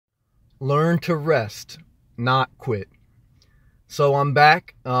Learn to rest, not quit. So I'm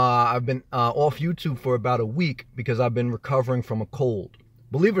back. I've been off YouTube for about a week because I've been recovering from a cold.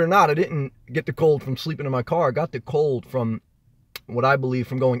 Believe it or not, I didn't get the cold from sleeping in my car. I got the cold from what I believe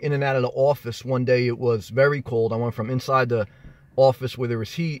from going in and out of the office. One day it was very cold. I went from inside the office where there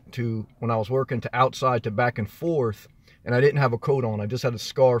was heat to when I was working to outside to back and forth. And I didn't have a coat on. I just had a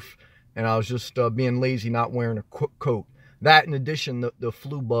scarf and I was just being lazy, not wearing a coat. That, in addition, the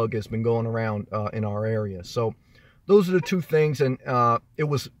flu bug has been going around in our area. So those are the two things, and it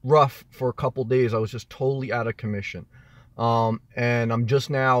was rough for a couple days. I was just totally out of commission. And I'm just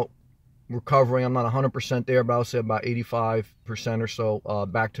now recovering. I'm not 100% there, but I'll say about 85% or so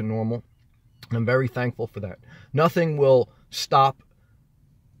back to normal. And I'm very thankful for that. Nothing will stop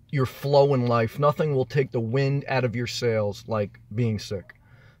your flow in life. Nothing will take the wind out of your sails like being sick.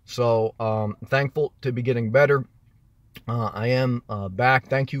 So thankful to be getting better. I am back.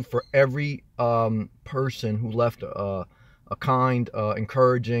 Thank you for every person who left a kind,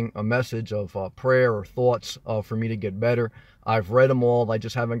 encouraging message of prayer or thoughts for me to get better. I've read them all. I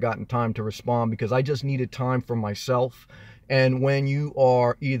just haven't gotten time to respond because I just needed time for myself. And when you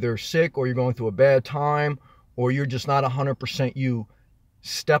are either sick or you're going through a bad time or you're just not 100% you,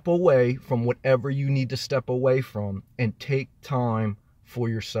 step away from whatever you need to step away from and take time for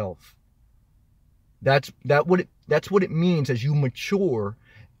yourself. That's what it means as you mature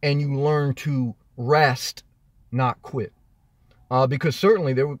and you learn to rest, not quit. Because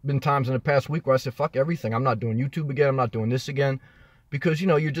certainly there have been times in the past week where I said, fuck everything. I'm not doing YouTube again. I'm not doing this again. Because,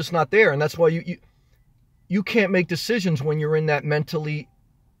 you're just not there. And that's why you can't make decisions when you're in that mentally,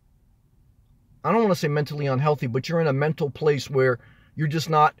 I don't want to say mentally unhealthy, but you're in a mental place where you're just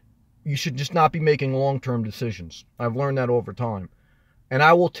not, you should just not be making long-term decisions. I've learned that over time. And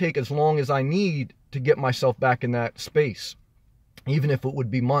I will take as long as I need to get myself back in that space, even if it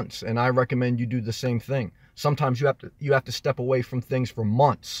would be months. And I recommend you do the same thing. Sometimes you have to step away from things for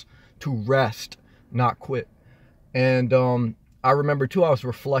months to rest, not quit. And I remember too, I was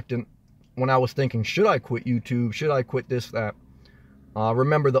reflecting when I was thinking, should I quit YouTube? Should I quit this, that?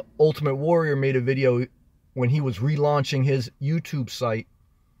 Remember the Ultimate Warrior made a video when he was relaunching his YouTube site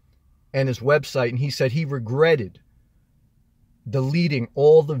and his website, and he said he regretted deleting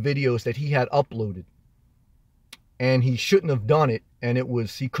all the videos that he had uploaded, and he shouldn't have done it. And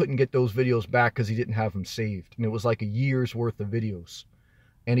he couldn't get those videos back because he didn't have them saved, and it was like a year's worth of videos,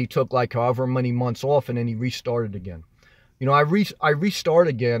 and he took like however many months off, and then he restarted again. I restart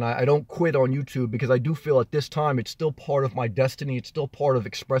again. I don't quit on YouTube because I do feel at this time it's still part of my destiny. It's still part of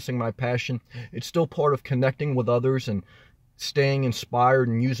expressing my passion. It's still part of connecting with others and staying inspired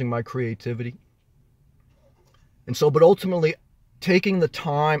and using my creativity. And so, but ultimately, taking the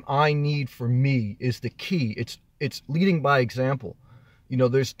time I need for me is the key. It's leading by example.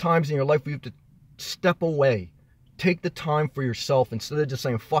 There's times in your life where you have to step away. Take the time for yourself instead of just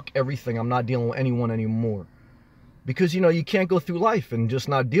saying, fuck everything, I'm not dealing with anyone anymore. Because, you can't go through life and just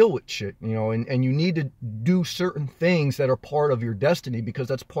not deal with shit, and you need to do certain things that are part of your destiny because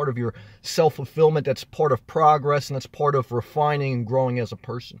that's part of your self-fulfillment, that's part of progress, and that's part of refining and growing as a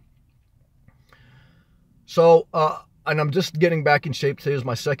person. So, and I'm just getting back in shape. Today is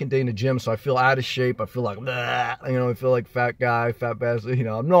my second day in the gym, so I feel out of shape. I feel like, I feel like fat guy, fat bastard.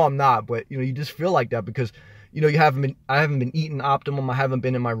 No, I'm not, but you just feel like that because I haven't been eating optimum. I haven't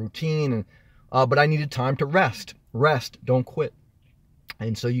been in my routine, and but I needed time to rest. Rest, don't quit.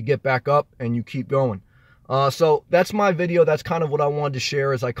 And so you get back up and you keep going. So that's my video. That's kind of what I wanted to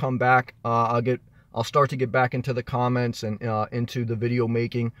share as I come back. I'll start to get back into the comments and into the video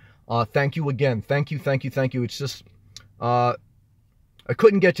making. Thank you again. Thank you. It's just I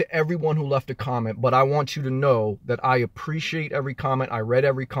couldn't get to everyone who left a comment, but I want you to know that I appreciate every comment. I read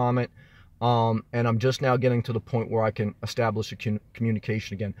every comment. And I'm just now getting to the point where I can establish a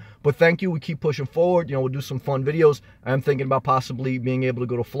communication again. But thank you. We keep pushing forward. We'll do some fun videos. I'm thinking about possibly being able to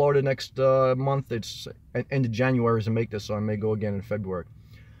go to Florida next month. It's end of January to make this, so I may go again in February.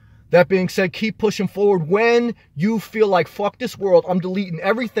 That being said, keep pushing forward. When you feel like, fuck this world, I'm deleting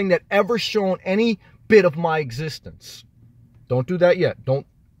everything that ever shown any bit of my existence. Don't do that yet. Don't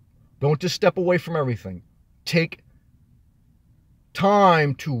just step away from everything. Take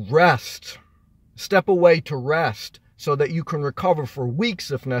time to rest. Step away to rest so that you can recover for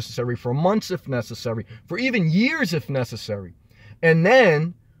weeks if necessary, for months if necessary, for even years if necessary. And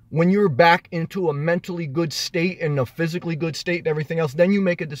then when you're back into a mentally good state and a physically good state and everything else, then you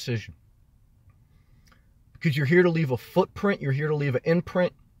make a decision. Because you're here to leave a footprint. You're here to leave an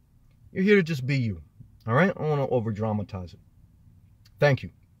imprint. You're here to just be you. All right? I don't want to over dramatize it. Thank you.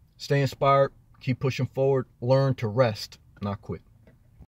 Stay inspired. Keep pushing forward. Learn to rest, not quit.